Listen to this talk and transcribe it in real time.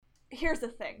here's the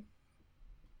thing.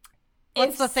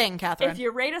 What's the thing, Catherine? If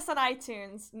you rate us on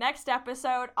iTunes, next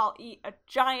episode, I'll eat a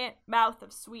giant mouth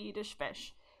of Swedish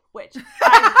fish, which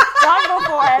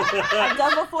I've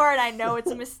done before, and I know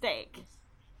it's a mistake.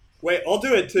 Wait, I'll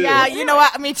do it too. Yeah, you know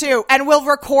what? Me too. And we'll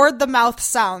record the mouth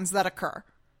sounds that occur.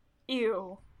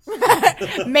 Ew.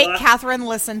 Make Catherine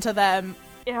listen to them.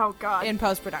 Oh, God. In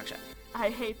post-production. I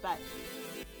hate that.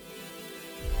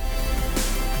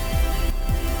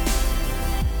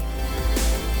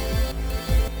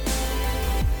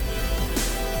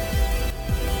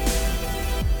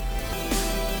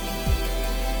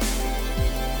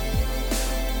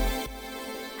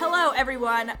 Hello,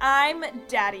 everyone. I'm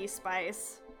Daddy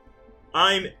Spice.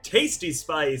 I'm Tasty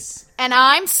Spice. And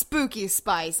I'm Spooky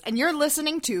Spice. And you're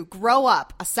listening to Grow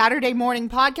Up, a Saturday morning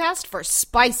podcast for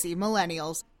spicy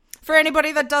millennials. For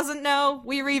anybody that doesn't know,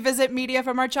 we revisit media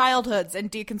from our childhoods and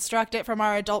deconstruct it from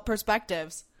our adult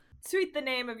perspectives. Tweet the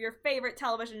name of your favorite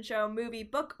television show, movie,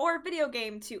 book, or video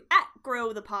game to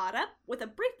 @GrowThePodUp with a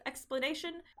brief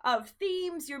explanation of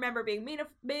themes you remember being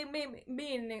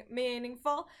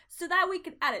meaningful so that we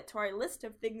can add it to our list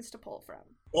of things to pull from.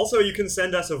 Also, you can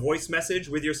send us a voice message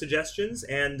with your suggestions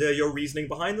and your reasoning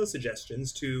behind those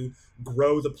suggestions to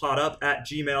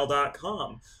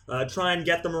growthepodup@gmail.com. Try and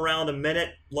get them around a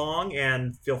minute long,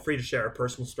 and feel free to share a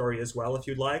personal story as well if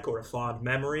you'd like, or a fond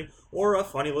memory, or a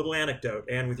funny little anecdote.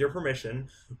 And with your permission,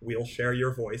 we'll share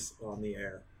your voice on the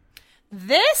air.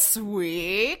 This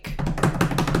week,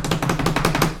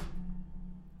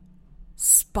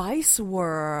 Spice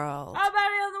World.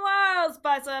 Everybody in the world,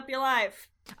 spice up your life.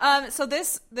 So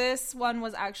this one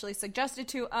was actually suggested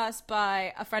to us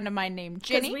by a friend of mine named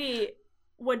Ginny. Because we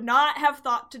would not have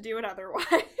thought to do it otherwise.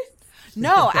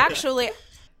 No, actually,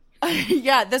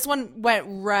 yeah, this one went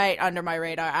right under my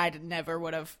radar. I never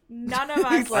would have. None of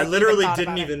us. I literally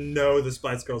didn't even know the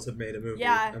Spice Girls had made a movie.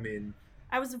 Yeah. I mean,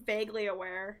 I was vaguely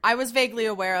aware. I was vaguely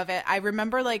aware of it. I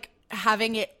remember,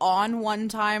 having it on one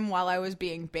time while I was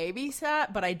being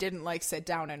babysat, but I didn't, sit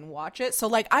down and watch it. So,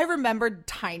 I remembered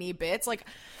tiny bits.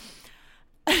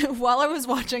 While I was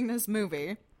watching this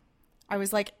movie, I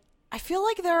was like, I feel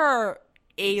like there are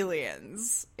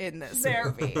aliens in this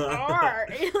movie. There are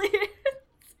aliens.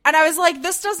 And I was like,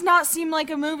 this does not seem like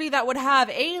a movie that would have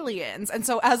aliens. And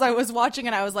so as I was watching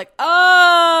it, I was like,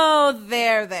 oh,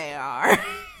 there they are.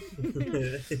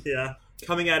 Yeah.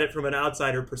 Coming at it from an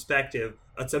outsider perspective,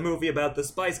 it's a movie about the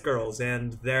Spice Girls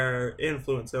and their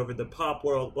influence over the pop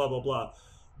world, blah, blah, blah.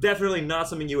 Definitely not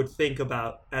something you would think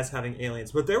about as having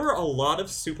aliens. But there were a lot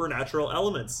of supernatural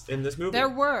elements in this movie. There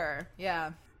were,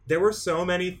 yeah. There were so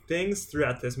many things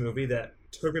throughout this movie that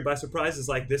took me by surprise. It's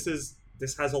like, this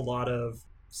has a lot of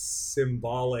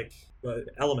symbolic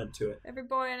element to it. Every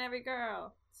boy and every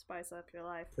girl, spice up your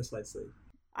life. Precisely.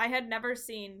 I had never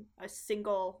seen a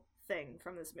single thing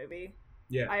from this movie.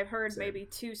 Yeah, I've heard same. maybe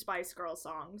 2 Spice Girl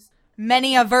songs.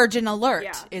 Many a virgin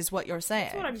alert is what you're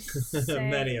saying. That's what I'm saying.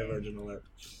 Many a virgin alert.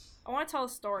 I want to tell a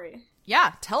story.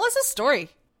 Yeah, tell us a story.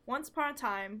 Once upon a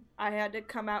time, I had to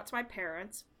come out to my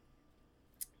parents,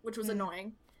 which was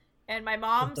annoying. And my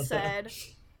mom said,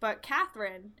 but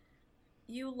Catherine,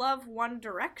 you love One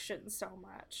Direction so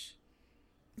much.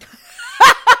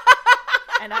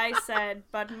 And I said,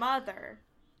 but mother,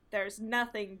 there's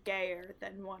nothing gayer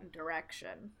than One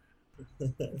Direction.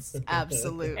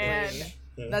 Absolutely. And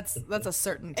that's a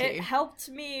certainty. it helped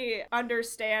me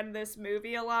understand this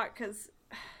movie a lot, because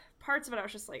parts of it I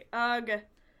was just like, ugh.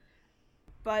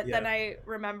 But then I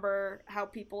remember how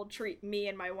people treat me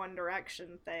and my One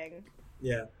Direction thing.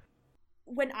 Yeah.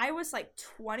 When I was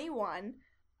 21,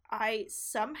 I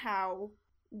somehow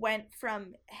went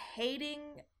from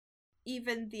hating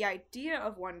even the idea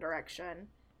of One Direction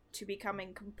to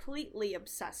becoming completely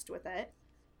obsessed with it,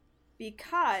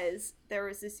 because there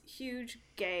was this huge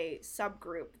gay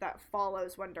subgroup that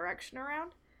follows One Direction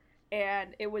around,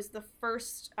 and it was the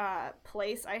first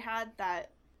place I had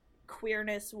that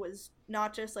queerness was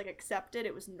not just accepted,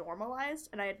 it was normalized,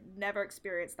 and I had never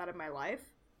experienced that in my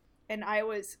life. And I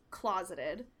was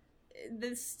closeted.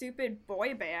 This stupid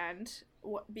boy band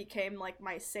became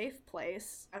my safe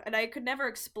place, and I could never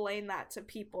explain that to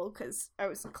people because I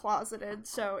was closeted,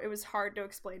 so it was hard to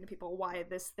explain to people why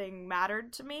this thing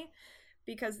mattered to me,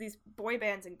 because these boy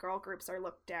bands and girl groups are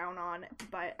looked down on.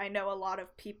 But I know a lot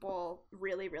of people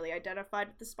really, really identified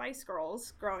with the Spice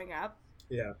Girls growing up.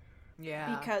 Yeah.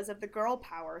 Because of the girl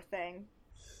power thing.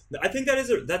 I think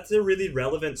that's a really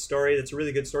relevant story. That's a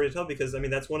really good story to tell, because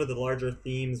that's one of the larger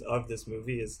themes of this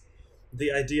movie, is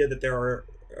the idea that there are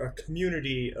a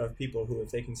community of people who,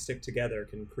 if they can stick together,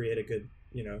 can create a good,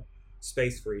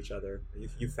 space for each other.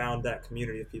 You found that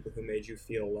community of people who made you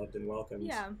feel loved and welcomed.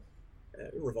 Yeah.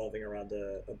 revolving around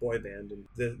a boy band.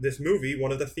 And this movie,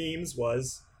 one of the themes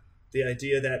was the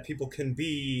idea that people can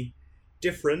be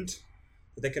different,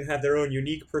 that they can have their own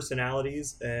unique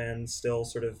personalities and still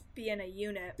sort of Be in a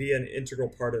unit. be an integral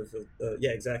part of, be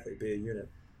a unit.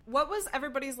 What was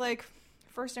everybody's like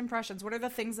first impressions? What are the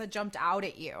things that jumped out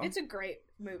at you? It's a great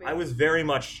movie. I was very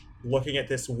much looking at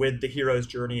this with the hero's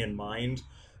journey in mind.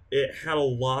 It had a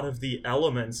lot of the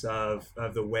elements of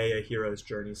the way a hero's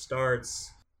journey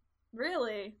starts.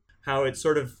 Really? How it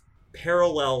sort of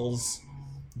parallels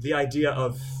the idea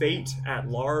of fate at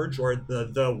large, or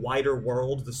the wider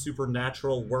world, the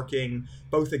supernatural working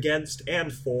both against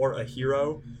and for a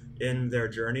hero in their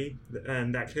journey.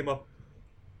 And that came up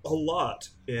a lot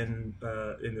in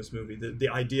this movie, the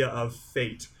idea of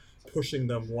fate pushing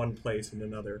them one place and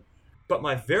another. But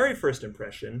my very first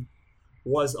impression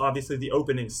was obviously the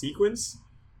opening sequence.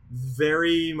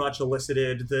 Very much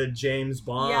elicited the James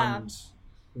Bond,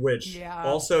 which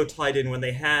also tied in when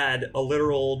they had a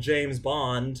literal James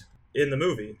Bond in the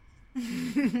movie.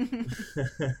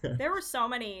 There were so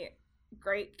many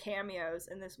great cameos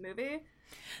in this movie.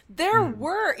 There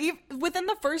were, within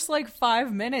the first like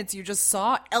 5 minutes, you just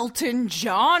saw Elton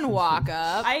John walk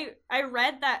up. I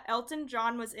read that Elton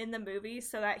John was in the movie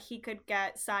so that he could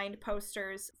get signed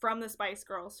posters from the Spice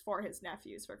Girls for his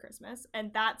nephews for Christmas.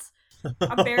 And that's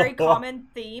a very common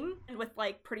theme with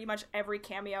like pretty much every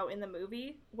cameo in the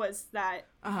movie, was that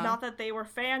not that they were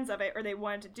fans of it or they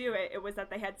wanted to do it, it was that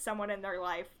they had someone in their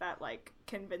life that like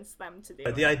convinced them to do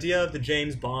it. The idea of the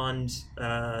James Bond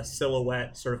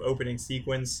silhouette sort of opening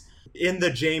sequence. In the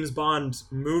James Bond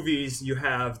movies, you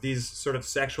have these sort of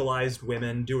sexualized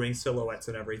women doing silhouettes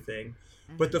and everything,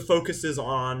 but the focus is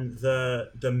on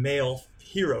the male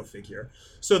hero figure.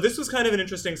 So this was kind of an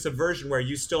interesting subversion where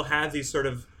you still have these sort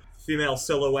of female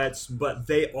silhouettes, but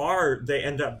they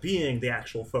end up being the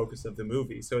actual focus of the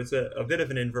movie. So it's a bit of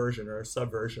an inversion or a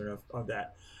subversion of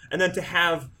that. And then to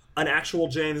have an actual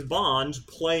James Bond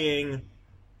playing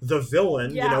the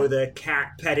villain, the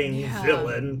cat-petting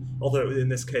villain, although in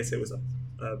this case it was a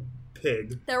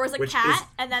pig. There was a cat,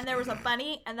 and then there was a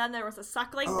bunny, and then there was a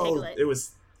suckling piglet. It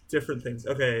was different things.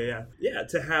 Okay, yeah. Yeah,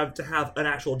 to have an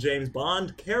actual James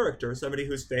Bond character, somebody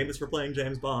who's famous for playing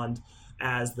James Bond,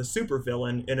 as the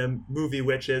supervillain in a movie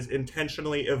which is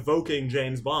intentionally evoking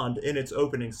James Bond in its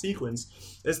opening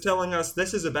sequence, is telling us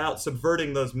this is about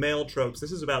subverting those male tropes.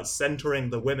 This is about centering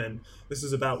the women. This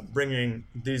is about bringing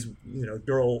these,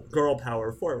 girl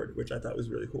power forward, which I thought was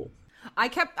really cool. I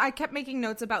kept making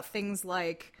notes about things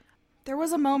like, there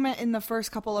was a moment in the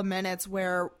first couple of minutes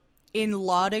where, in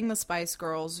lauding the Spice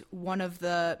Girls, one of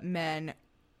the men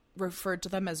referred to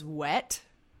them as wet.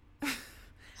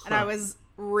 And I was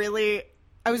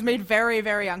made very,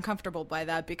 very uncomfortable by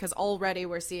that, because already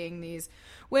we're seeing these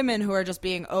women who are just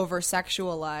being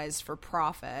over-sexualized for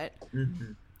profit.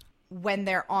 Mm-hmm. When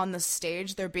they're on the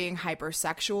stage, they're being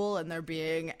hypersexual and they're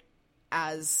being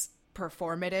as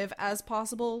performative as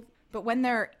possible. But when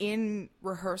they're in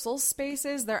rehearsal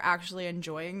spaces, they're actually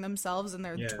enjoying themselves, and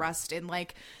they're dressed in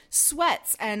like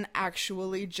sweats and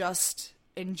actually just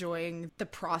enjoying the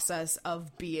process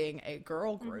of being a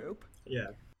girl group. Yeah.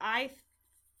 I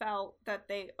felt that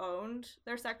they owned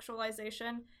their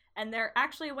sexualization, and there are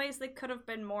actually ways they could have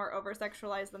been more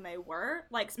over-sexualized than they were,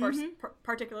 like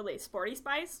particularly Sporty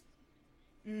Spice.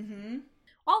 Mm-hmm.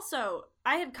 Also,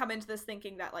 I had come into this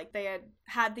thinking that like they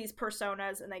had these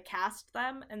personas and they cast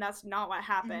them, and that's not what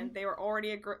happened. Mm-hmm. They were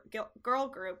already a girl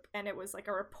group, and it was like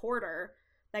a reporter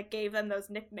that gave them those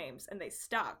nicknames, and they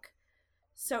stuck.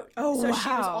 So she was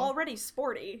already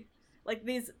sporty. Like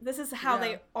this is how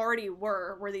they already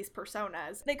were these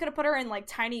personas. They could have put her in like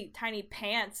tiny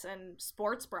pants and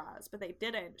sports bras, but they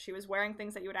didn't. She was wearing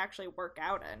things that you would actually work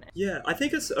out in. Yeah, I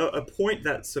think it's a point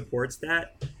that supports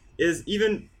that is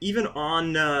even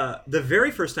on the very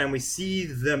first time we see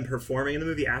them performing in the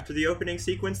movie after the opening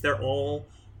sequence, they're all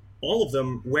of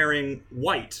them wearing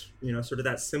white, sort of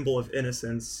that symbol of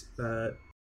innocence.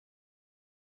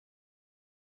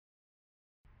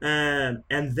 And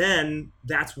then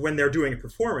that's when they're doing a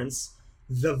performance.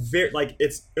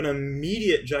 It's an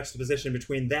immediate juxtaposition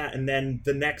between that and then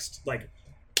the next, like,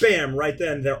 bam, right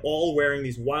then they're all wearing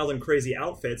these wild and crazy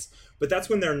outfits. But that's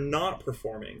when they're not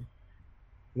performing,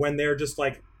 when they're just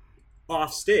like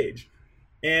off stage,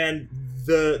 and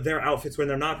their outfits when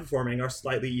they're not performing are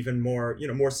slightly even more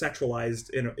more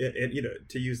sexualized in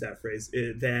to use that phrase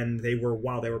than they were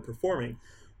while they were performing,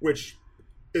 which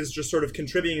is just sort of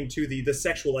contributing to the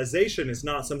sexualization is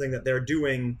not something that they're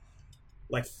doing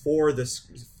like for the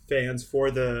fans,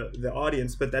 for the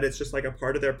audience, but that it's just like a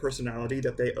part of their personality,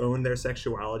 that they own their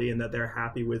sexuality and that they're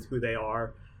happy with who they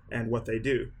are and what they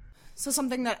do. So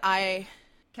something that I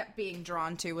kept being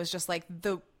drawn to was just like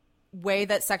the way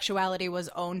that sexuality was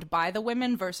owned by the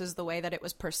women versus the way that it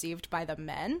was perceived by the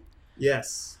men.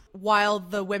 Yes. While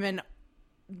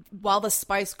the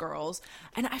Spice Girls,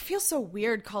 and I feel so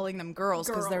weird calling them girls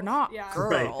because they're not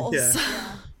girls. Right,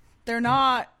 yeah. They're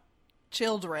not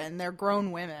children. They're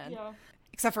grown women. Yeah.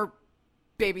 Except for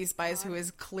Baby Spice, who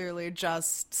is clearly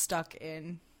just stuck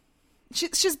in...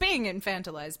 She's being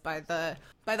infantilized by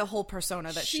the whole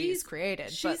persona that she's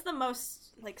created. She's the most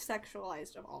like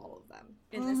sexualized of all of them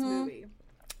in this movie.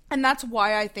 And that's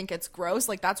why I think it's gross.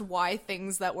 Like, that's why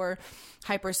things that were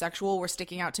hypersexual were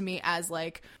sticking out to me as,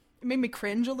 like, it made me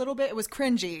cringe a little bit. It was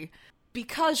cringy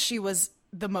because she was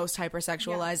the most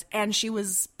hypersexualized and she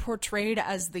was portrayed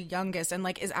as the youngest and,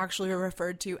 like, is actually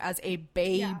referred to as a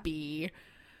baby.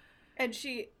 Yeah. And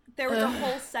there was a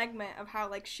whole segment of how,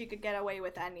 like, she could get away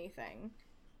with anything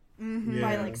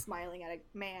by, like, smiling at a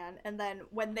man. And then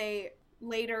when they've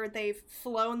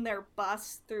flown their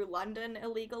bus through London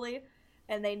illegally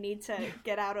and they need to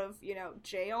get out of,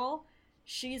 jail,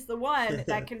 she's the one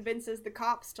that convinces the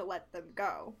cops to let them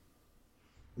go.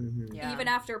 Mm-hmm. Yeah. Even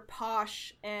after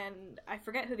Posh and I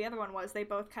forget who the other one was, they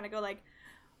both kind of go like,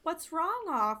 "What's wrong,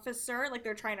 officer?" Like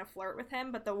they're trying to flirt with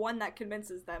him, but the one that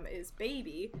convinces them is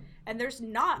Baby. And there's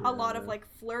not a lot of like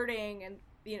flirting and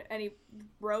any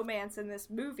romance in this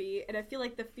movie, and I feel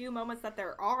like the few moments that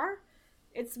there are,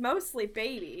 it's mostly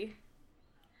Baby.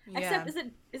 Yeah. Except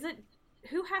is it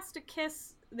who has to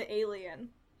kiss the alien?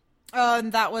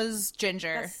 That was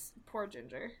Ginger. That's poor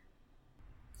Ginger.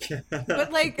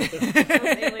 But like Those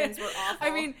aliens were awful.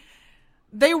 I mean,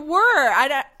 they were.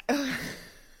 I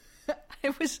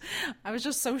was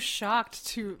just so shocked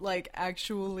to like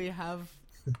actually have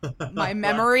my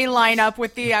memory line up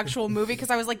with the actual movie because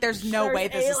I was like, there's no way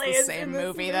this is the same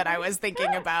movie that I was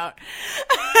thinking about.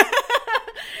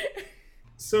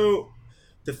 So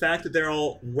the fact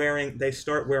that they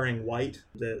start wearing white,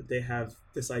 they have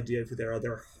this idea of who they are,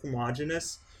 they're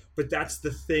homogenous, but that's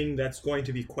the thing that's going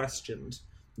to be questioned.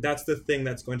 That's the thing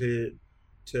that's going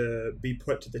to be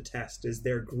put to the test, is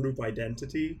their group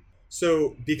identity.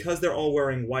 So because they're all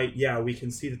wearing white, yeah, we can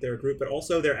see that they're a group, but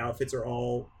also their outfits are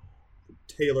all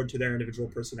tailored to their individual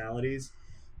personalities.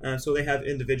 So they have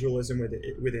individualism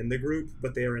within the group,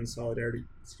 but they are in solidarity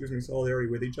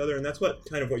with each other. And that's what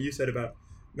you said about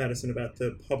Madison, about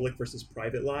the public versus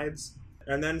private lives.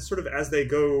 And then sort of as they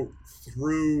go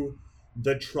through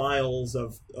the trials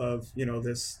of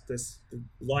this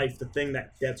life, the thing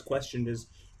that gets questioned is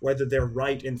whether they're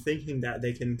right in thinking that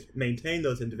they can maintain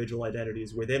those individual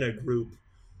identities within a group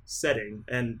setting.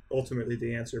 And ultimately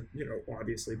the answer,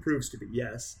 obviously proves to be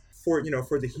yes. For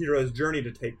the hero's journey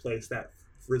to take place, that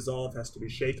resolve has to be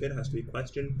shaken, has to be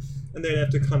questioned, and they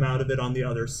have to come out of it on the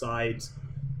other side,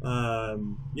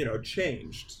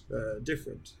 changed,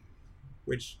 different,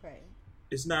 which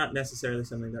is not necessarily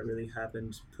something that really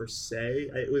happened per se.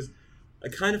 It was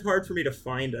kind of hard for me to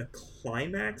find a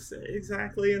climax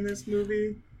exactly in this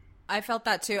movie. I felt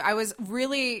that too. I was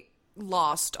really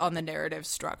lost on the narrative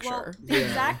structure. Well, the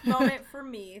exact moment for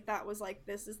me that was like,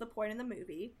 this is the point in the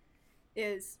movie,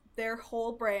 is their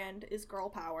whole brand is girl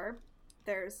power.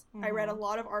 I read a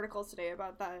lot of articles today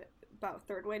about that, about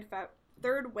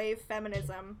third wave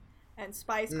feminism and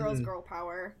Spice Girls girl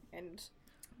power, and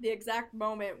the exact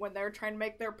moment when they're trying to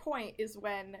make their point is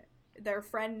when their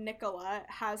friend Nicola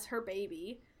has her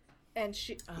baby, and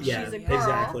she's a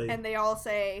girl, and they all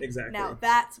say, now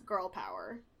that's girl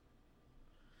power.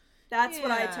 That's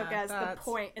what I took as the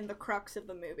point and the crux of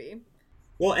the movie.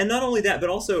 Well, and not only that, but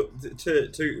also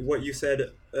to what you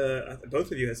said,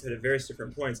 both of you have said at various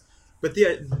different points, but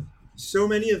so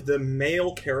many of the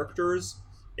male characters,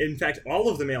 in fact, all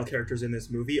of the male characters in this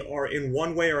movie are in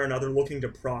one way or another looking to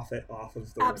profit off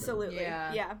of the Absolutely.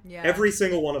 women. Yeah. Every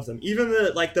single one of them. Even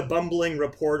the bumbling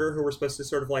reporter who we're supposed to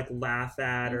sort of like laugh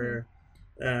at or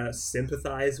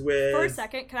sympathize with. For a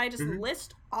second, can I just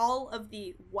list all of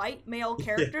the white male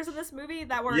characters in this movie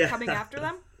that were coming after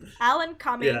them? Alan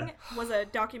Cumming was a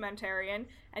documentarian,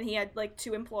 and he had like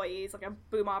 2 employees, like a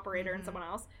boom operator and someone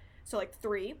else. So like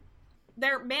 3.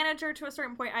 Their manager, to a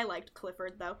certain point, I liked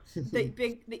Clifford, though.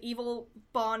 The evil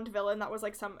Bond villain that was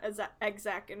like some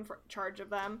exec in charge of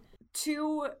them.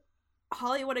 2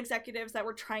 Hollywood executives that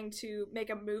were trying to make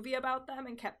a movie about them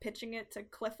and kept pitching it to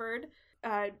Clifford.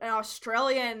 An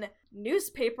Australian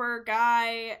newspaper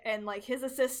guy and like his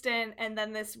assistant, and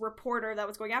then this reporter that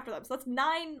was going after them. So that's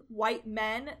 9 white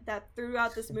men that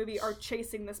throughout this movie are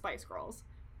chasing the Spice Girls.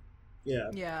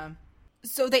 Yeah.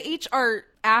 So they each are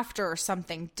after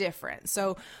something different.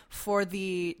 So for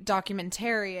the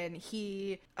documentarian,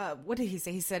 he, what did he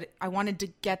say? He said, I wanted to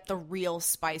get the real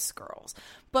Spice Girls.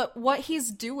 But what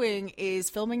he's doing is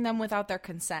filming them without their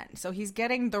consent. So he's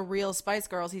getting the real Spice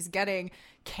Girls. He's getting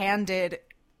candid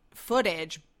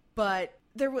footage. But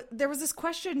there was this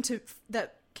question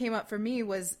that came up for me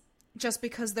was, just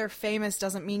because they're famous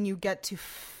doesn't mean you get to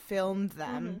film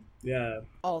them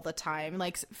all the time.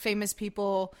 Like, famous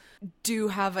people do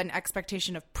have an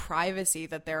expectation of privacy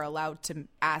that they're allowed to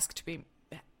ask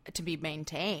to be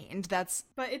maintained.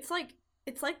 But it's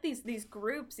like these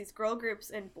groups, these girl groups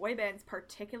and boy bands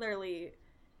particularly,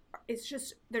 it's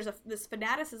just there's this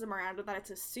fanaticism around it that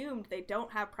it's assumed they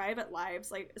don't have private lives,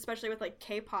 like especially with like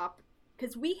K-pop.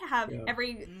 Because we have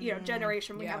every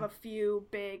generation, we have a few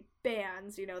big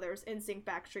bands. There's NSYNC,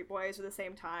 Backstreet Boys at the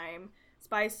same time.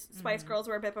 Spice Girls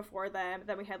were a bit before them.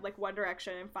 Then we had like One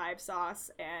Direction and Five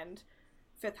Sauce and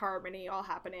Fifth Harmony all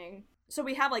happening. So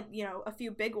we have like a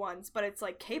few big ones, but it's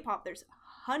like K-pop. There's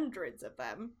hundreds of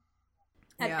them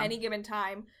at any given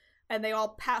time, and they all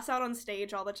pass out on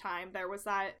stage all the time. There was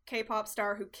that K-pop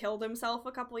star who killed himself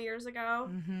a couple years ago.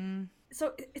 Mm-hmm.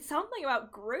 So it's something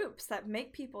about groups that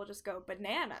make people just go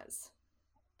bananas.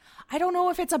 I don't know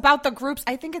if it's about the groups.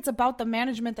 I think it's about the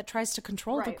management that tries to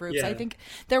control the groups. Yeah. I think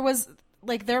there was,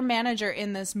 like, their manager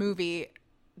in this movie,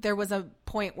 there was a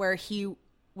point where he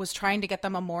was trying to get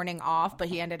them a morning off, but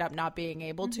he ended up not being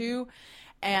able to.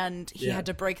 And he had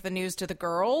to break the news to the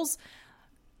girls.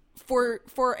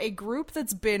 For a group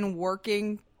that's been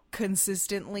working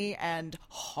consistently and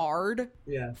hard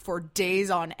for days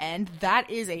on end, that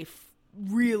is a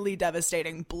really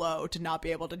devastating blow to not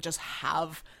be able to just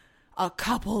have a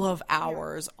couple of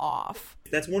hours off.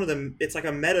 That's one of them. It's like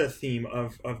a meta theme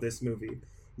of this movie.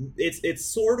 It's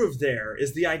sort of there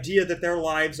is the idea that their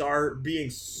lives are being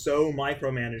so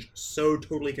micromanaged, so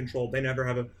totally controlled. They never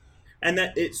have and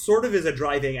that it sort of is a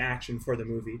driving action for the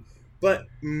movie. But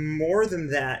more than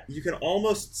that, you can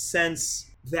almost sense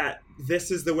that this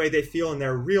is the way they feel in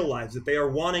their real lives, that they are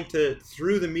wanting to,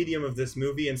 through the medium of this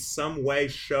movie, in some way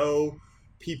show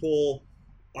people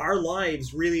our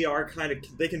lives really are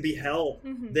they can be hell.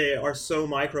 Mm-hmm. They are so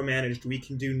micromanaged, we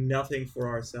can do nothing for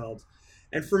ourselves.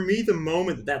 And for me, the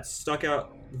moment that stuck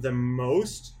out the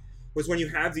most was when you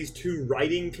have these two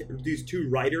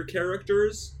writer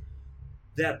characters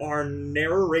that are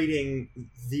narrating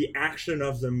the action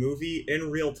of the movie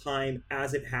in real time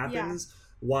as it happens,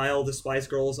 while the Spice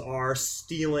Girls are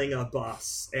stealing a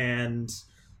bus and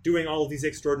doing all of these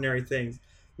extraordinary things.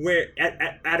 Where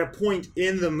at a point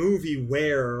in the movie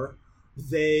where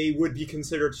they would be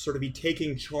considered to sort of be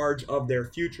taking charge of their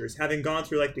futures, having gone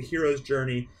through like the hero's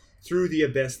journey through the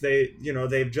abyss,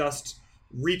 they've just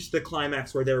reached the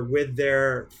climax where they're with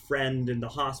their friend in the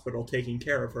hospital taking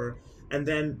care of her, and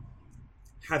then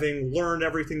having learned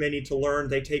everything they need to learn,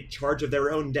 they take charge of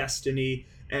their own destiny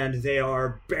and they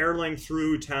are barreling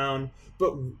through town.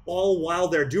 But all while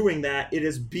they're doing that, it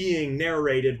is being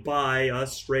narrated by a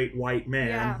straight white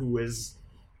man who is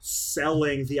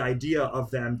selling the idea of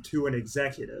them to an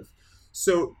executive.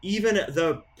 So even at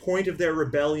the point of their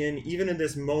rebellion, even in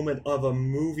this moment of a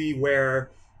movie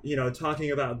where,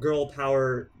 talking about girl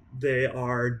power, they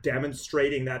are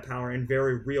demonstrating that power in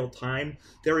very real time,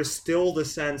 there is still the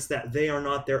sense that they are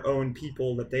not their own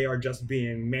people, that they are just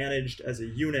being managed as a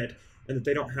unit, and that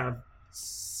they don't have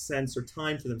sense or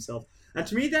time for themselves. And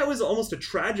to me, that was almost a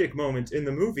tragic moment in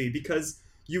the movie, because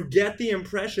you get the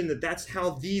impression that that's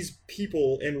how these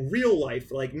people in real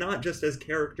life, like not just as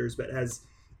characters, but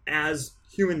as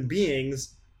human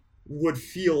beings, would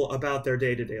feel about their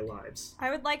day-to-day lives. I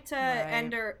would like to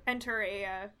enter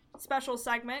a special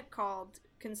segment called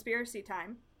Conspiracy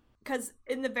Time, because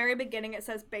in the very beginning it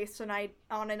says based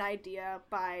on an idea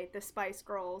by the Spice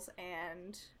Girls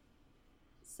and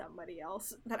somebody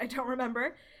else that I don't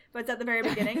remember, but it's at the very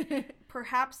beginning.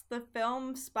 Perhaps the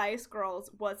film Spice Girls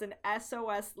was an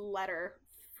SOS letter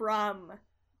from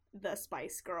the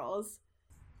Spice Girls.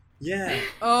 Yeah.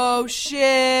 Oh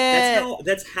shit.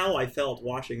 That's how I felt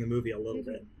watching the movie a little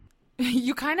bit.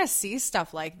 You kind of see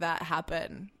stuff like that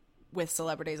happen with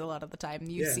celebrities a lot of the time.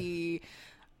 You see,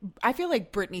 I feel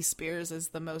like Britney Spears is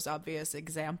the most obvious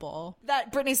example.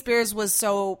 That Britney Spears was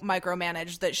so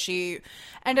micromanaged that she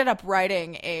ended up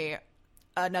writing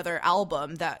another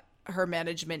album that her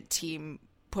management team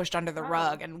pushed under the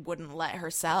rug and wouldn't let her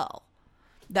sell.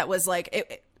 That was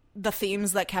like, the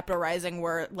themes that kept arising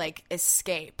were like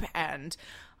escape and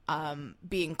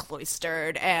being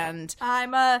cloistered and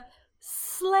I'm a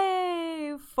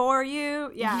slave for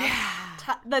you.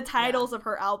 The titles of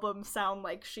her album sound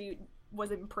like she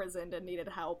was imprisoned and needed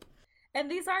help. And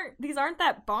these aren't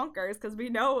that bonkers, because we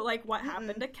know like what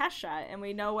happened to Kesha, and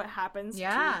we know what happens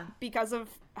because of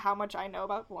how much I know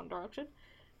about One Direction.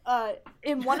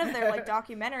 In one of their like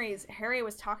documentaries, Harry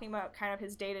was talking about kind of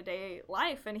his day-to-day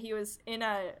life, and he was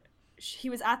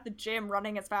at the gym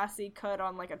running as fast as he could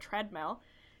on like a treadmill,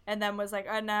 and then was like,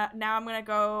 now I'm gonna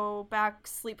go back,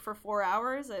 sleep for 4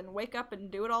 hours, and wake up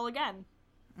and do it all again.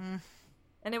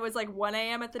 And it was like 1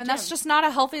 a.m. at the gym. And that's just not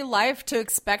a healthy life to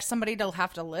expect somebody to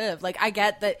have to live. Like, I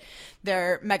get that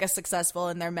they're mega successful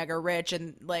and they're mega rich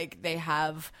and, like, they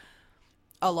have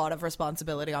a lot of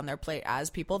responsibility on their plate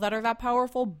as people that are that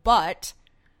powerful, but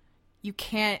you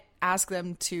can't ask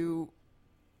them to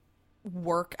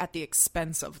work at the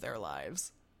expense of their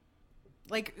lives.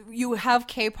 Like, you have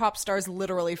K-pop stars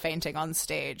literally fainting on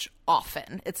stage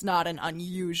often. It's not an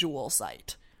unusual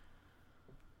sight.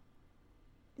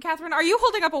 Catherine, are you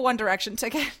holding up a One Direction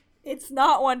ticket? It's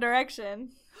not One Direction.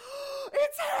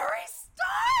 It's Harry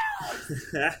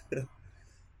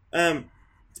Styles!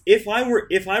 If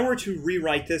I were to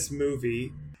rewrite this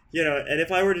movie, and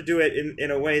if I were to do it in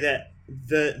a way that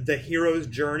the hero's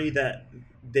journey that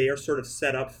they are sort of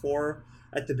set up for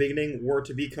at the beginning were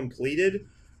to be completed,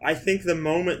 I think the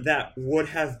moment that would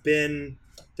have been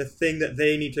the thing that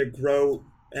they need to grow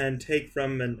and take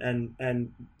from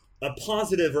and a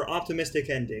positive or optimistic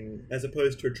ending as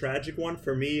opposed to a tragic one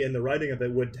for me in the writing of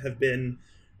it would have been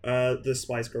the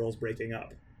Spice Girls breaking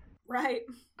up. Right.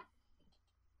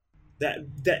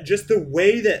 That just the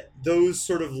way that those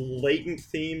sort of latent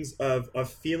themes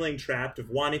of feeling trapped,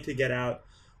 of wanting to get out,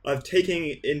 of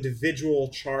taking individual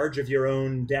charge of your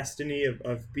own destiny,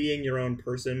 of being your own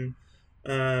person,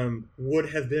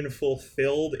 would have been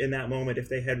fulfilled in that moment if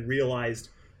they had realized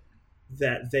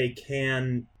that they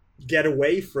can get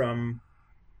away from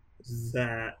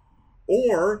that.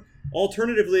 Or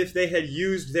alternatively, if they had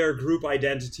used their group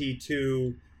identity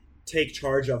to take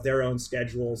charge of their own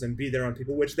schedules and be their own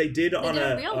people, which they did in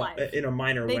a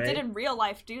minor way. They did in real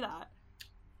life do that.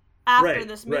 After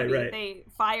this movie, right. They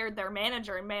fired their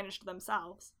manager and managed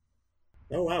themselves.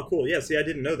 Oh wow, cool. Yeah, see, I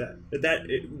didn't know that.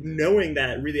 Knowing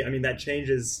that really, I mean, that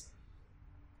changes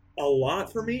a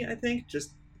lot for me, I think,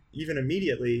 just even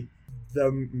immediately.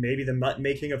 Maybe the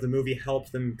making of the movie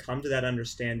helped them come to that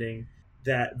understanding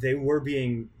that they were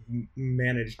being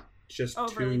managed just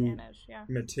overly too managed,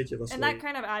 meticulously. And that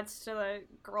kind of adds to the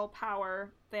girl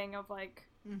power thing of like,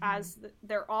 as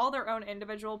they're all their own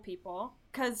individual people.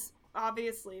 Because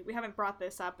obviously, we haven't brought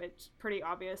this up, it's pretty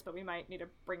obvious, but we might need to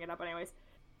bring it up anyways.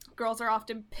 Girls are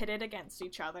often pitted against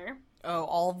each other. Oh,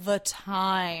 all the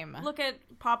time. Look at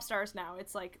pop stars now.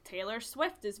 It's like Taylor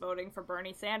Swift is voting for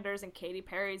Bernie Sanders and Katy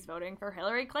Perry's voting for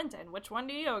Hillary Clinton. Which one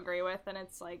do you agree with? And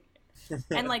it's like,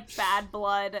 and like Bad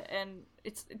Blood, and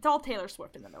it's all Taylor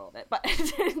Swift in the middle of it. But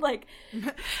like,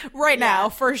 now,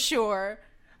 for sure.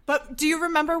 But do you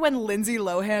remember when Lindsay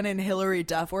Lohan and Hilary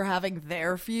Duff were having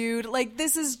their feud? Like,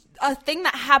 this is a thing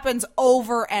that happens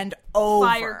over and over.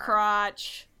 Fire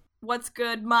crotch. What's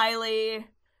good, Miley?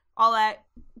 All that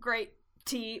great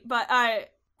tea. But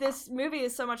this movie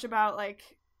is so much about, like,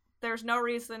 there's no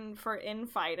reason for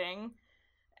infighting,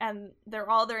 and they're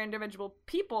all their individual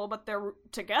people, but they're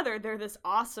together. They're this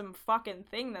awesome fucking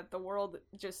thing that the world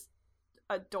just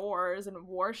adores and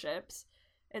worships.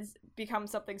 It's become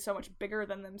something so much bigger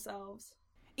than themselves.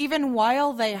 Even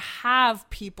while they have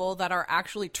people that are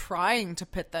actually trying to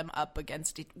pit them up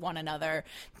against one another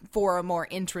for a more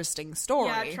interesting story.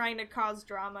 Yeah, trying to cause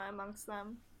drama amongst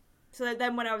them. So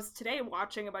then when I was today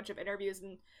watching a bunch of interviews,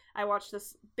 and I watched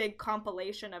this big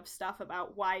compilation of stuff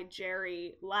about why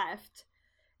Jerry left,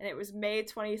 and it was May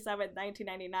 27th,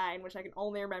 1999, which I can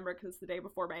only remember because it's the day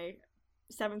before my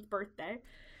 7th birthday.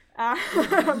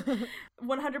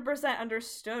 100%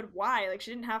 understood why. Like,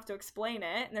 she didn't have to explain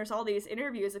it, and there's all these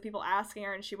interviews of people asking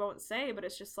her and she won't say, but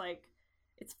it's just like,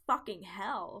 it's fucking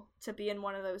hell to be in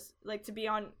one of those, like, to be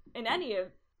in any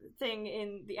thing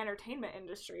in the entertainment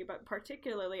industry, but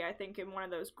particularly I think in one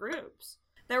of those groups.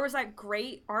 There was that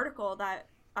great article that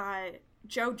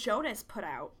Joe Jonas put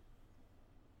out,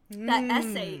 that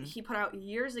essay he put out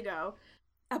years ago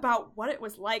about what it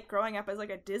was like growing up as like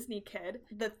a Disney kid,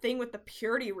 the thing with the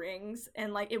purity rings,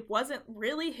 and like it wasn't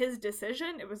really his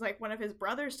decision. It was like one of his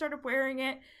brothers started wearing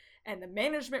it, and the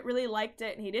management really liked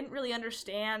it, and he didn't really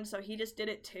understand, so he just did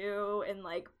it too. And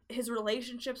like his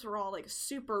relationships were all like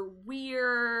super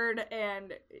weird,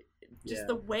 and just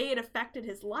the way it affected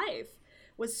his life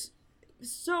was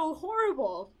so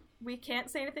horrible. We can't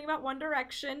say anything about One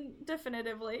Direction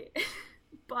definitively.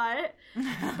 But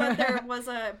there was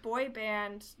a boy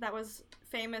band that was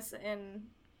famous in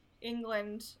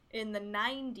England in the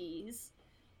 90s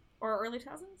or early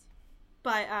 2000s.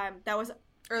 But that was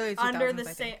Early 2000s, under the I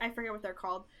same, think. I forget what they're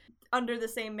called, under the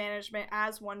same management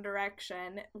as One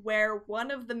Direction, where one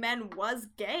of the men was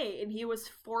gay and he was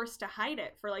forced to hide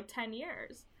it for like 10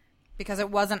 years. Because it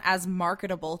wasn't as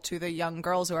marketable to the young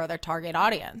girls who are their target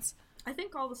audience. I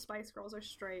think all the Spice Girls are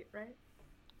straight, right?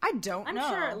 I don't I'm know.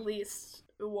 sure at least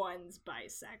one's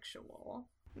bisexual.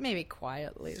 Maybe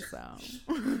quietly so.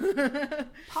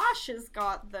 Posh has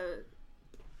got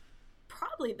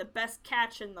probably the best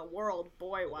catch in the world,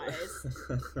 boy-wise.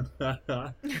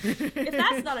 If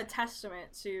that's not a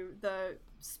testament to the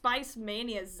Spice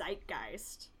Mania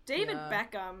zeitgeist, David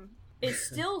Beckham is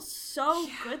still so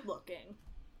good-looking.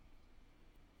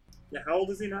 Yeah, how old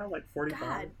is he now? Like 45?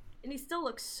 God, and he still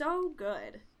looks so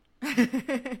good.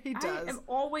 He does. I am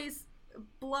always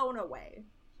blown away.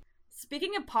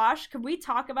 Speaking of Posh, could we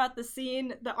talk about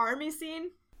the army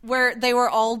scene? Where they were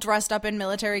all dressed up in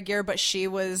military gear, but she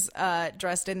was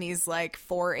dressed in these like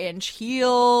 4-inch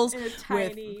heels In a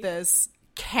tiny with this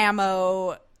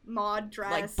camo mod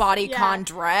dress, like bodycon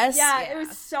dress. Yeah, it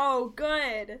was so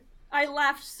good. I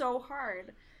laughed so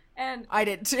hard, and I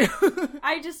did too.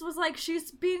 I just was like, she's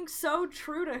being so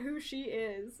true to who she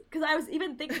is. Because I was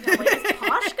even thinking, I'm like, is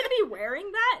Posh gonna be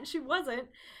wearing that? And she wasn't,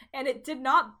 and it didn't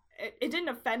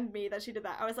offend me that she did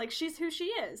that. I was like, she's who she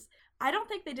is. I don't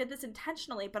think they did this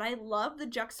intentionally, but I love the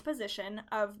juxtaposition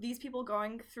of these people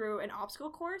going through an obstacle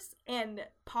course and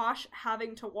Posh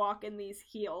having to walk in these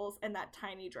heels and that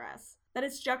tiny dress. That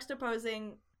it's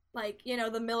juxtaposing, like, you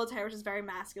know, the military, which is very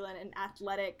masculine and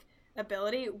athletic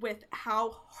ability, with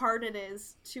how hard it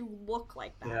is to look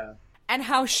like that. Yeah. And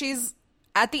how she's,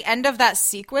 at the end of that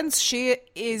sequence, she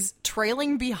is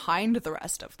trailing behind the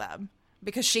rest of them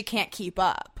because she can't keep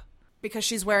up. Because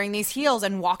she's wearing these heels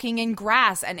and walking in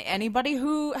grass, and anybody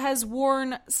who has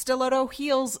worn stiletto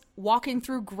heels walking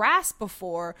through grass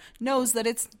before knows that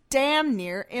it's damn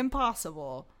near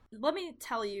impossible. Let me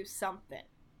tell you something.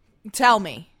 Tell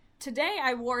me. Today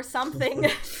I wore something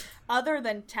other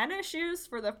than tennis shoes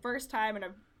for the first time in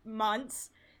months,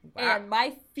 and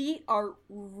my feet are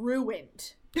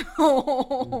ruined.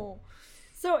 So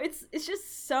it's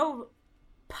just so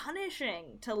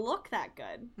punishing to look that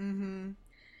good. Mm-hmm.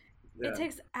 Yeah. It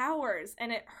takes hours,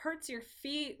 and it hurts your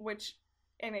feet,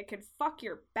 and it can fuck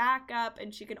your back up,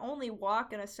 and she can only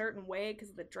walk in a certain way because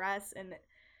of the dress, and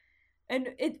I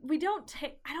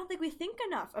don't think we think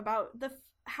enough about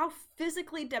how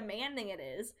physically demanding it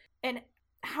is, and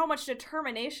how much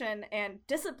determination and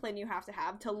discipline you have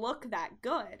to look that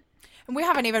good. And we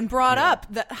haven't even brought up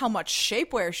how much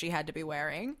shapewear she had to be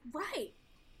wearing. Right.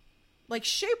 Like,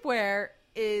 shapewear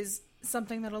is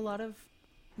something that a lot of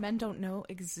men don't know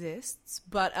exists,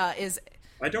 but is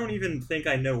I don't even think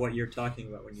I know what you're talking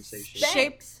about when you say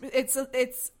shape. It's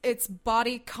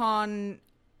bodycon.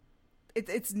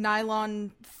 It's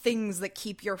nylon things that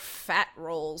keep your fat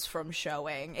rolls from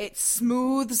showing. It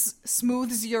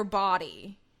smooths your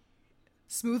body,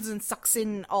 smooths and sucks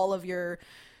in all of your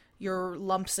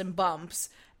lumps and bumps.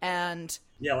 And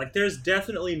yeah, like there's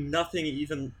definitely nothing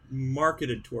even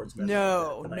marketed towards men.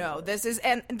 No. This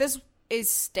is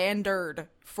standard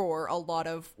for a lot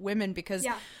of women because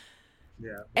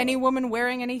any woman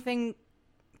wearing anything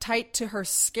tight to her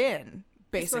skin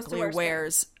basically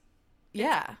wears.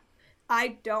 Yeah.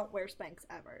 I don't wear Spanx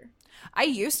ever. I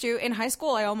used to. In high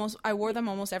school, I wore them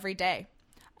almost every day.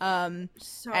 And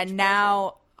Such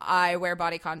now I wear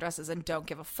bodycon dresses and don't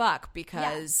give a fuck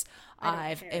because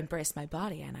I've care. embraced my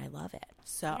body and I love it.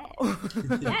 So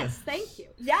Yes, thank you.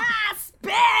 Yes,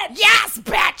 bitch! yes,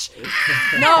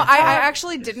 bitch! No, I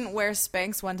actually didn't wear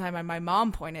Spanx one time and my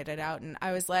mom pointed it out and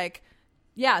I was like,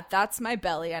 yeah, that's my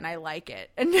belly and I like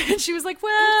it. And she was like,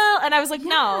 well, and I was like,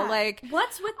 no, like,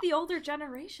 what's with the older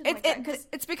generation like that? 'Cause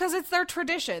it's because it's their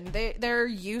tradition. They're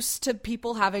used to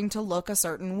people having to look a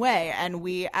certain way, and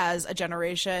we as a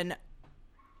generation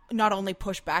not only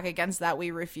push back against that,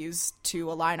 we refuse to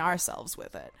align ourselves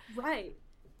with it. Right.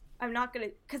 I'm not gonna,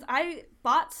 because I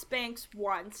bought Spanx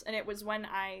once, and it was when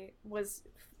I was,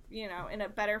 in a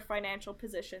better financial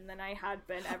position than I had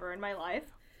been ever in my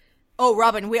life. Oh,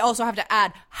 Robin, we also have to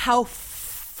add how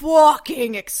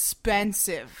fucking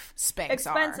expensive Spanx are.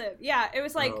 Expensive, yeah. It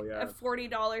was like a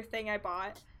 $40 thing I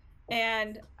bought,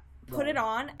 and put it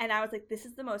on, and I was like, this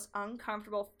is the most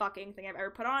uncomfortable fucking thing I've ever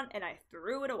put on, and I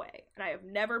threw it away. And I have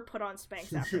never put on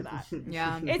Spanx after that.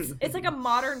 Yeah. It's like a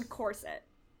modern corset.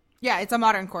 Yeah, it's a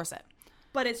modern corset.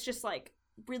 But it's just like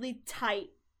really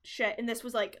tight shit. And this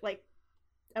was like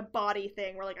a body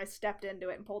thing where like I stepped into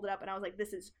it and pulled it up, and I was like,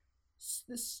 this is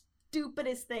the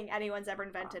stupidest thing anyone's ever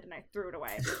invented, and I threw it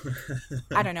away.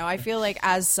 I don't know. I feel like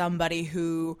as somebody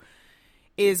who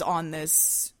is on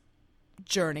this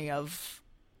journey of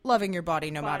loving your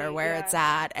body no matter where it's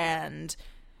at, and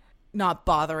not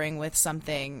bothering with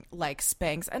something like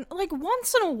Spanx. And like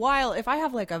once in a while, if I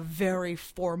have like a very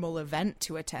formal event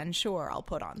to attend, sure, I'll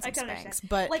put on some Spanx.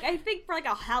 But like I think for like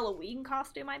a Halloween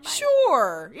costume, I might.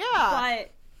 Sure, yeah.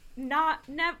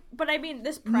 But I mean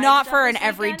this Pride not stuff for an this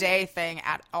weekend, everyday thing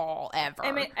at all, ever.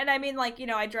 I mean like, you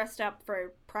know, I dressed up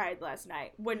for Pride last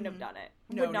night. Wouldn't have done it.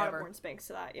 No, Would not never. have worn Spanx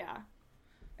to that. Yeah.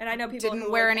 And I know people didn't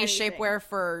who wear like any anything. shapewear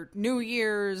for New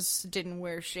Year's. Didn't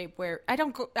wear shapewear. I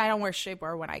don't wear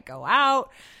shapewear when I go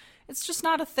out. It's just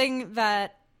not a thing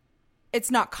that. It's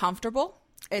not comfortable.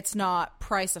 It's not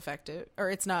price effective,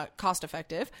 or it's not cost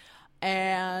effective,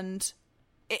 and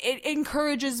it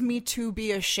encourages me to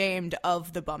be ashamed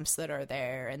of the bumps that are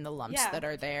there and the lumps that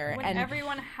are there. When and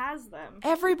everyone has them.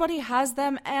 Everybody has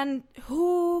them, and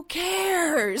who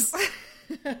cares?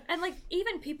 And like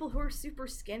even people who are super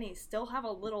skinny still have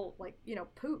a little like, you know,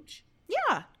 pooch.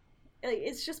 Yeah. Like,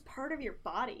 it's just part of your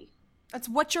body. That's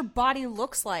what your body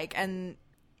looks like. And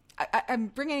I'm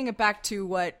bringing it back to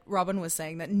what Robin was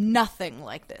saying, that nothing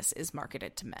like this is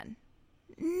marketed to men.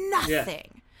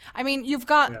 Nothing. Yeah. I mean, you've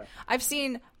got, I've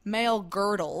seen male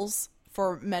girdles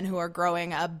for men who are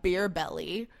growing a beer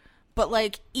belly, but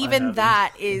like even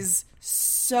that is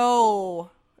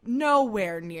so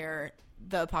nowhere near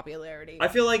the popularity. I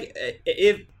feel like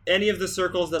if any of the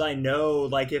circles that I know,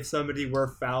 like if somebody were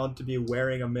found to be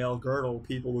wearing a male girdle,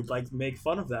 people would like make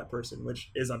fun of that person,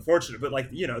 which is unfortunate. But like,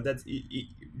 you know, that's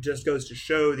just goes to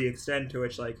show the extent to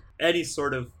which like any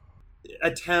sort of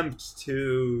attempt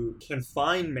to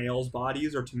confine males'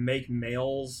 bodies or to make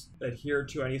males adhere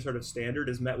to any sort of standard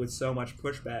is met with so much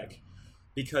pushback,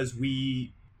 because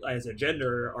we as a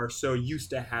gender are so used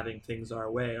to having things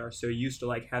our way, are so used to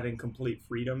like having complete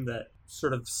freedom, that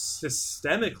sort of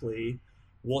systemically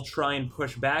will try and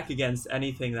push back against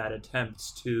anything that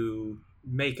attempts to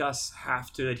make us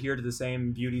have to adhere to the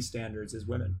same beauty standards as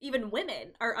women. Even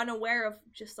women are unaware of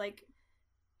just like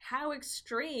how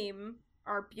extreme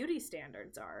our beauty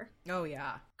standards are. Oh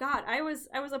yeah. God, I was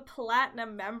a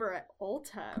platinum member at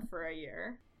Ulta for a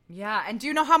year. Yeah, and do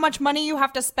you know how much money you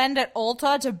have to spend at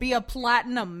Ulta to be a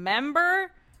platinum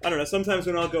member? I don't know. Sometimes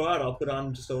when I'll go out, I'll put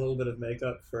on just a little bit of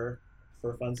makeup for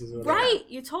funsies or whatever. Right,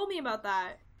 you told me about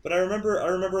that. But I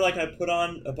remember like I put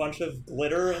on a bunch of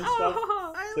glitter and stuff.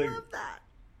 Oh, I love that.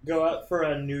 Go out for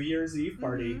a New Year's Eve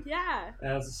party. Mm-hmm. Yeah.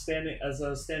 And as I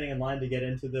was standing in line to get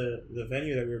into the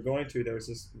venue that we were going to, there was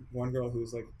this one girl who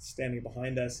was like standing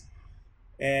behind us,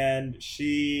 and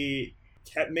she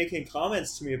kept making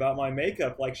comments to me about my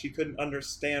makeup, like she couldn't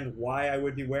understand why I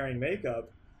would be wearing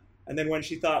makeup. And then when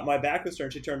she thought my back was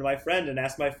turned, she turned to my friend and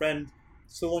asked my friend,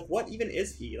 so like what even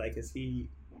is he? Like is he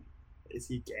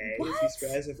gay? What? Is he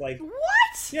straight? As if like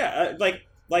what? Yeah,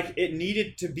 like it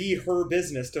needed to be her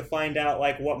business to find out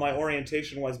like what my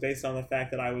orientation was based on the fact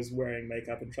that I was wearing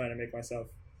makeup and trying to make myself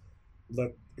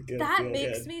look good. That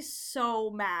makes me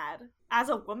so mad. As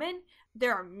a woman,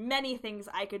 there are many things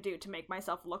I could do to make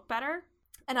myself look better.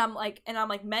 And I'm like,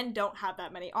 men don't have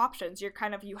that many options. You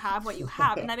have what you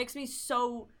have. And that makes me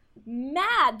so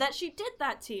mad that she did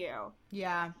that to you.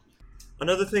 Yeah.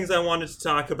 Another things I wanted to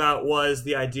talk about was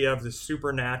the idea of the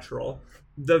supernatural.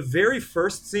 The very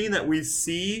first scene that we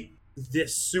see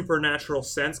this supernatural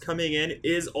sense coming in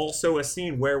is also a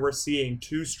scene where we're seeing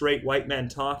two straight white men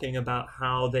talking about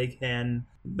how they can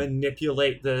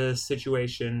manipulate the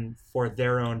situation for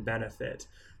their own benefit.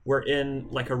 We're in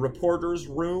like a reporter's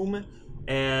room,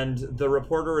 and the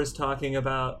reporter is talking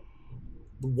about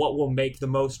what will make the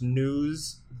most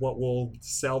news, what will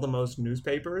sell the most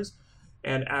newspapers.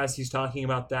 And as he's talking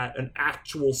about that, an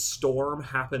actual storm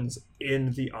happens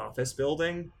in the office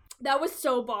building. That was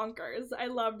so bonkers. I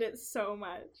loved it so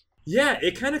much. Yeah,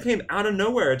 it kind of came out of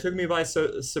nowhere. It took me by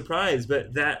surprise,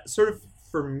 but that sort of,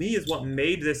 for me, is what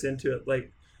made this into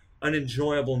like an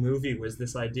enjoyable movie, was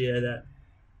this idea that,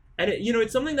 and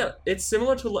it's something that, it's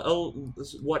similar to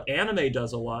what anime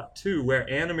does a lot too, where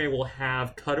anime will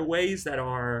have cutaways that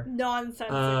are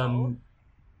nonsensical.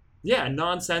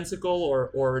 Nonsensical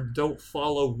or don't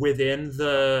follow within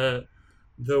the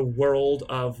world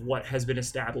of what has been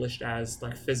established as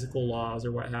like physical laws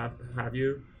or what have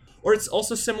you. Or it's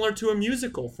also similar to a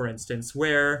musical, for instance,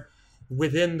 where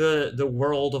within the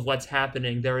world of what's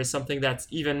happening, there is something that's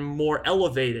even more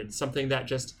elevated, something that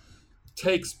just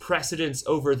takes precedence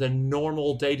over the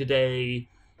normal day-to-day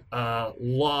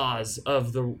laws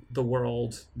of the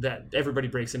world that everybody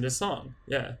breaks into song.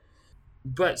 Yeah.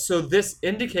 But so this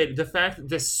indicated the fact that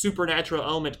this supernatural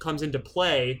element comes into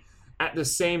play at the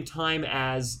same time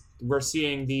as we're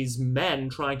seeing these men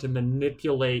trying to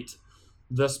manipulate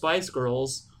the Spice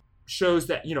Girls shows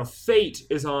that, fate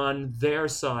is on their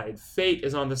side. Fate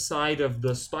is on the side of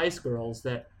the Spice Girls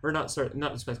not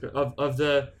the Spice Girls,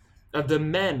 of the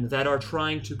men that are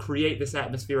trying to create this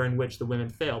atmosphere in which the women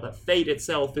fail. That fate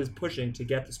itself is pushing to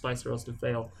get the Spice Girls to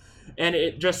fail. And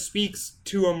it just speaks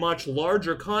to a much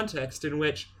larger context in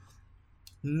which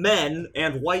men,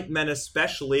 and white men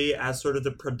especially, as sort of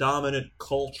the predominant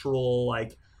cultural,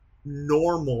 like,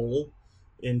 normal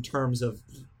in terms of,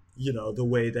 the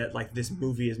way that, like, this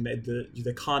movie is made,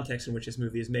 the context in which this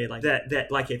movie is made, like, that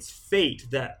like, it's fate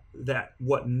that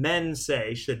what men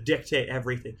say should dictate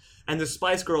everything. And the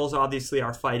Spice Girls obviously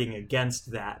are fighting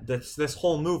against that. This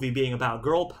whole movie being about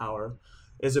girl power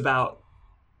is about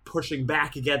pushing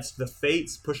back against the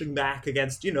fates, pushing back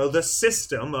against, the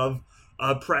system of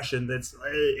oppression.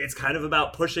 It's kind of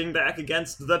about pushing back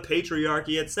against the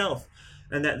patriarchy itself.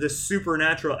 And that the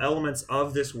supernatural elements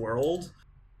of this world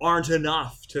aren't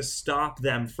enough to stop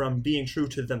them from being true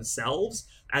to themselves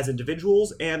as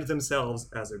individuals and themselves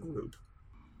as a group.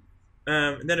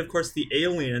 And then, of course, the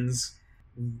aliens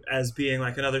as being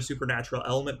like another supernatural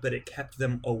element, but it kept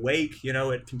them awake.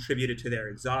 It contributed to their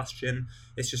exhaustion.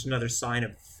 It's just another sign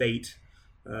of fate,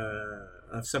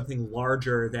 of something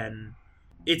larger than...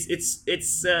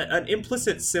 It's an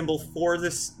implicit symbol for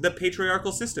the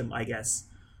patriarchal system, I guess.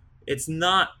 It's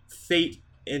not fate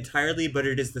entirely, but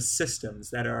it is the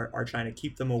systems that are trying to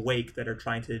keep them awake, that are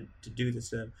trying to do this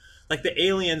to them. Like the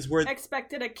aliens were...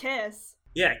 Expected a kiss.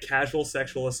 Yeah, casual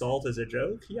sexual assault as a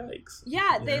joke? Yikes.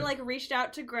 Yeah, they reached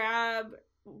out to grab,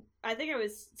 I think it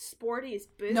was Sporty's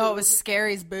boob. No, it was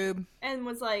Scary's boob. And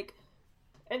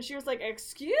she was like,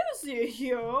 excuse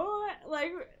you?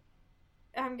 Like,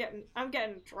 I'm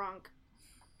getting drunk.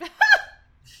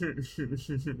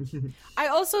 I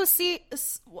also see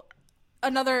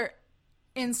another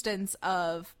instance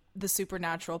of the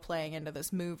supernatural playing into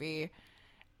this movie,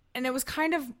 and it was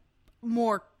kind of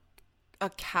more a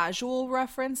casual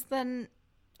reference than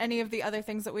any of the other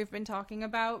things that we've been talking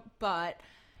about, but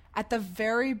at the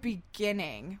very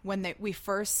beginning, when we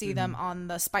first see them on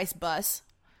the Spice Bus,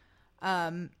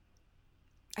 I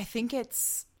think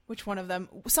it's... Which one of them?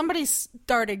 Somebody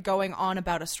started going on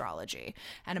about astrology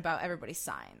and about everybody's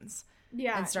signs.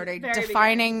 Yeah. And started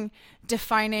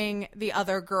defining the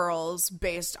other girls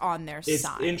based on their signs.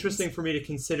 It's interesting for me to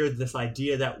consider this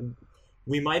idea that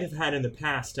we might have had in the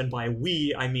past, and by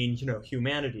we, I mean,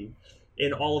 humanity.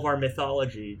 In all of our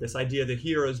mythology, this idea of the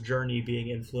hero's journey being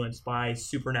influenced by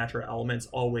supernatural elements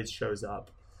always shows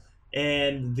up.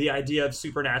 And the idea of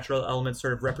supernatural elements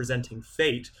sort of representing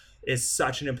fate is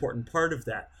such an important part of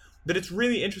that. But it's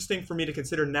really interesting for me to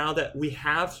consider now that we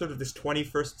have sort of this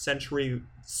 21st century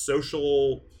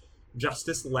social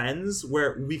justice lens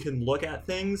where we can look at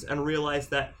things and realize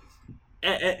that,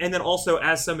 and then also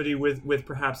as somebody with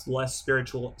perhaps less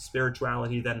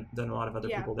spirituality than a lot of other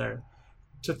people there,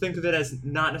 to think of it as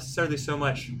not necessarily so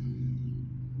much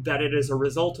that it is a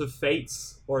result of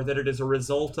fates or that it is a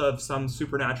result of some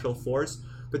supernatural force,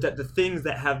 but that the things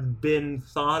that have been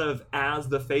thought of as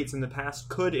the fates in the past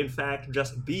could in fact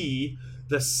just be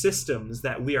the systems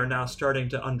that we are now starting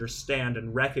to understand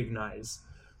and recognize.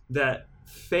 That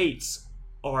fates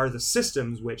are the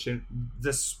systems which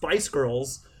the Spice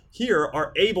Girls here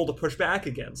are able to push back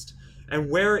against. And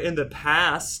where in the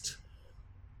past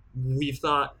we've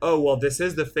thought, oh, well, this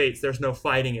is the fates, there's no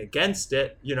fighting against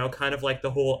it, kind of like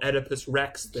the whole Oedipus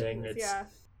Rex thing.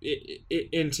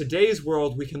 In today's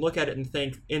world, we can look at it and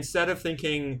think, instead of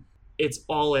thinking it's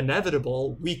all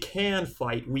inevitable, we can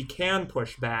fight, we can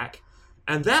push back.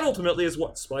 And that ultimately is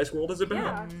what Spice World is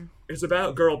about. Yeah. It's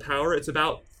about girl power. It's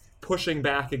about pushing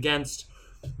back against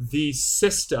the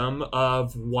system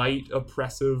of white,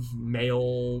 oppressive,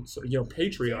 male,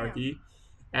 patriarchy.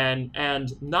 Yeah.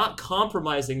 And not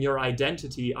compromising your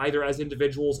identity either as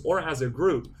individuals or as a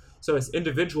group. So as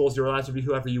individuals, you're allowed to be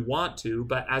whoever you want to,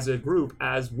 but as a group,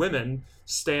 as women,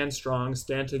 stand strong,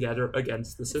 stand together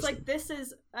against the system. It's like this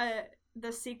is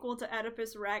the sequel to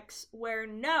Oedipus Rex, where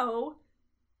no,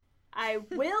 I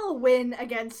will win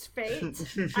against fate.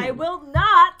 I will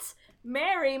not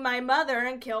marry my mother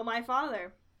and kill my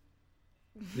father.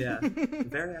 Yeah,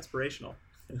 very aspirational.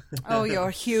 Oh, your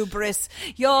hubris.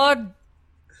 Your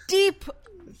deep,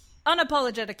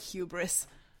 unapologetic hubris.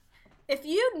 If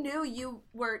you knew you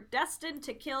were destined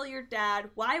to kill your dad,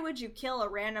 why would you kill a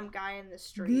random guy in the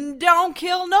street? Don't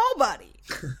kill nobody.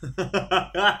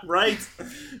 Right.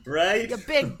 You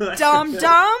big dumb.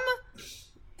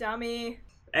 Dummy.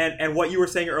 And what you were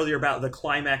saying earlier about the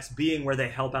climax being where they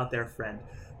help out their friend.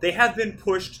 They have been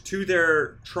pushed to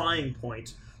their trying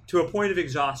point to a point of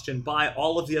exhaustion by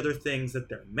all of the other things that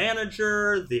their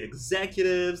manager, the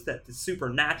executives, that the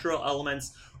supernatural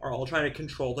elements are all trying to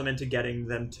control them into getting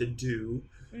them to do,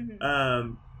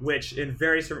 which in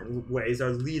very certain ways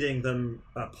are leading them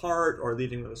apart or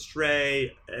leading them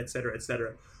astray, etc.,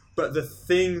 etc. But the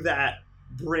thing that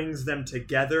brings them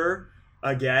together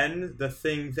again, the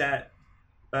thing that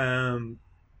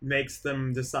makes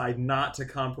them decide not to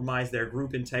compromise their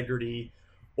group integrity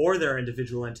or their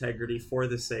individual integrity for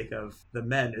the sake of the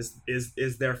men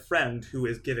is their friend who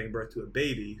is giving birth to a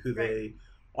baby who they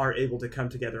are able to come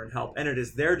together and help. And it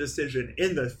is their decision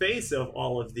in the face of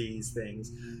all of these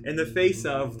things, in the face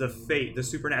of the fate, the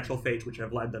supernatural fate which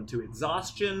have led them to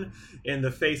exhaustion, in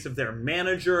the face of their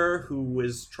manager who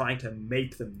is trying to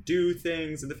make them do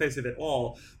things, in the face of it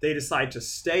all, they decide to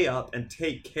stay up and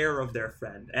take care of their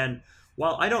friend. And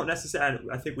while I don't necessarily,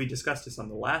 I think we discussed this on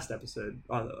the last episode,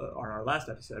 on our last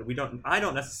episode, I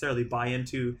don't necessarily buy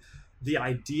into the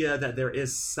idea that there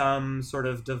is some sort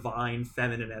of divine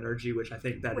feminine energy, which I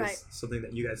think that is something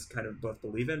that you guys kind of both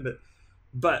believe in.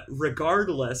 But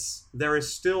regardless, there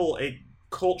is still a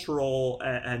cultural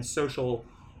and social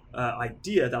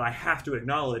idea that I have to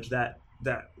acknowledge that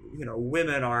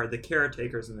women are the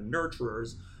caretakers and the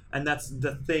nurturers, and that's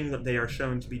the thing that they are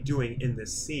shown to be doing in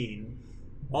this scene.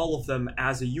 All of them,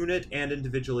 as a unit and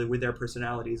individually with their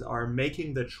personalities, are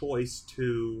making the choice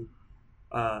to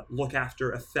look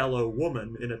after a fellow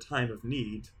woman in a time of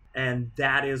need, and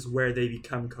that is where they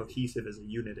become cohesive as a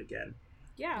unit again.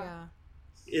 Yeah.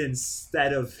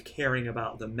 Instead of caring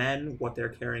about the men, what they're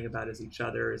caring about is each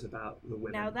other, is about the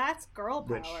women. Now that's girl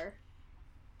power.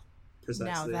 Precisely.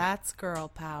 Now that's girl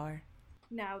power.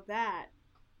 Now that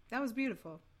was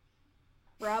beautiful.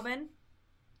 Robin?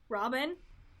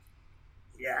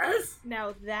 Yes.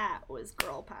 Now that was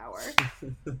girl power.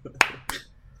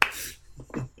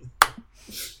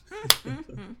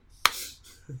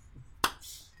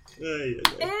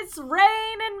 It's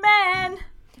raining men.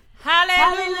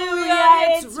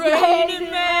 Hallelujah, it's raining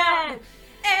men.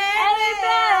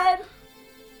 Amen.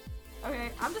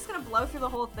 Okay, I'm just gonna blow through the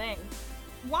whole thing.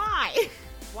 Why?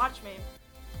 Watch me.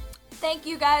 Thank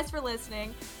you guys for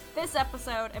listening. This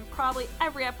episode, and probably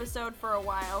every episode for a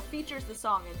while, features the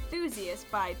song Enthusiast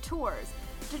by Tours.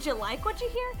 Did you like what you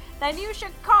hear? Then you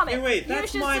should comment. Hey, wait,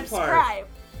 that's you should my subscribe. part.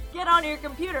 Get on your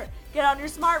computer, get on your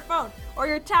smartphone, or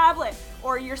your tablet,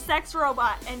 or your sex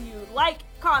robot, and you like,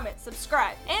 comment,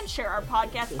 subscribe, and share our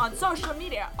podcast on social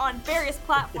media on various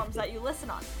platforms that you listen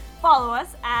on. Follow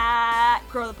us at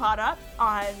Grow the Pod Up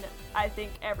on, I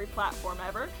think, every platform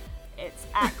ever. It's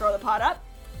at Grow the Pod Up.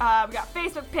 We got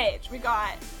Facebook page. We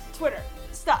got Twitter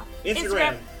stuff.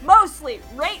 Instagram. Mostly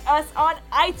rate us on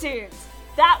iTunes.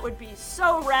 That would be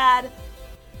so rad.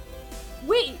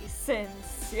 We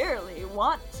sincerely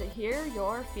want to hear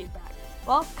your feedback.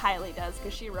 Well, Kylie does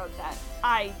because she wrote that.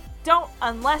 I don't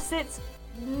unless it's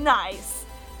nice.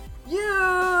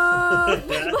 You've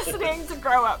been listening to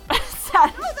Grow Up.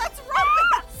 Oh, that's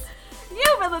right.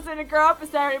 You've been listening to Grow Up, a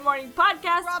Saturday morning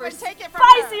podcast Robin, for take it from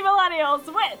spicy her. millennials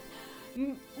with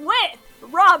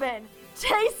Robin,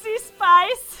 Tasty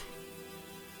Spice,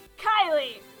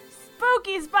 Kylie,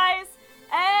 Spooky Spice,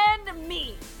 and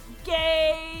me,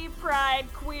 gay, pride,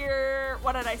 queer,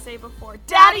 what did I say before?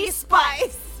 Daddy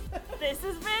Spice! This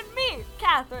has been me,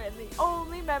 Catherine, the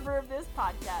only member of this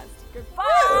podcast.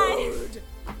 Goodbye! Rude.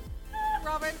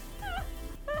 Robin,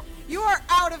 you are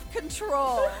out of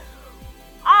control.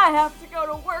 I have to go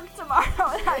to work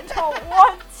tomorrow and I don't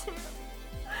want to.